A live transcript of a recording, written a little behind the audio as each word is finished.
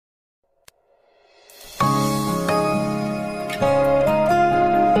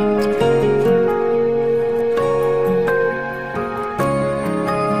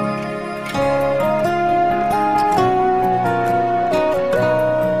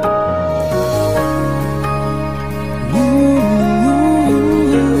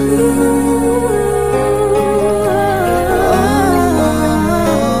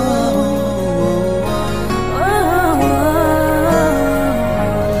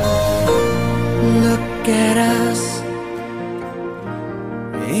Look at us.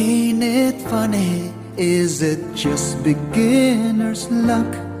 Ain't it funny? Is it just beginner's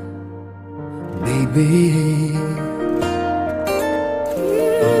luck? Maybe.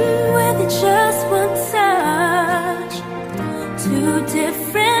 With just one touch, two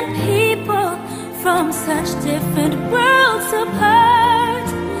different people from such different worlds apart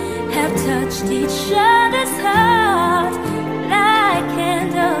have touched each other's heart like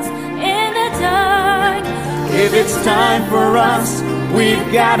candles in the dark. If it's time for us,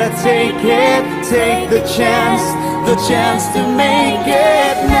 we've gotta take it, take the chance to make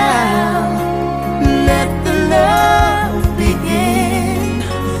it now. Let the love begin,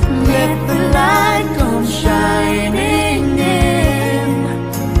 let the light come shining in.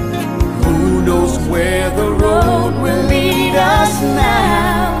 Who knows where the road will lead us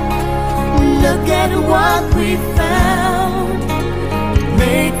now? Look at what we found.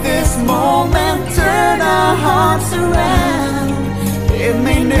 Make this moment turn our hearts around. It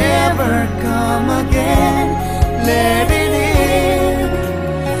may never come again. Let it in.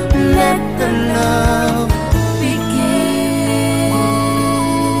 Let the love begin.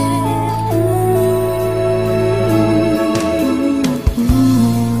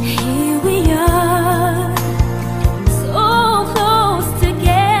 Here we are, so close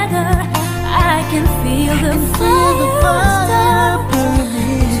together. I can feel the fire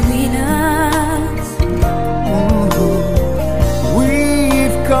between us.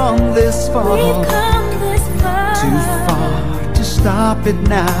 We've come this far, too far to stop it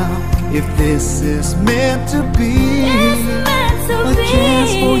now. If this is meant to be, a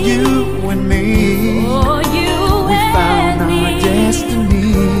chance for you and me. We found our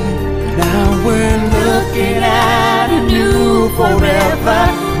destiny. Now we're looking at a new forever.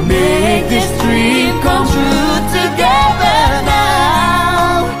 Make this dream come true together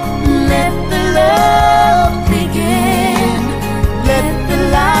now. Let the love begin. Let the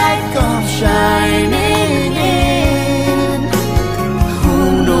light come shining in. Who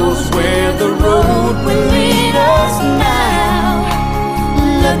knows where the road will lead us now?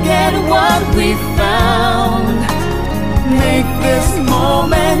 Look at what we found. Make this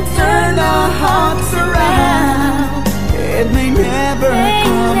moment turn our hearts around. It may never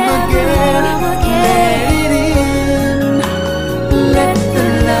come again.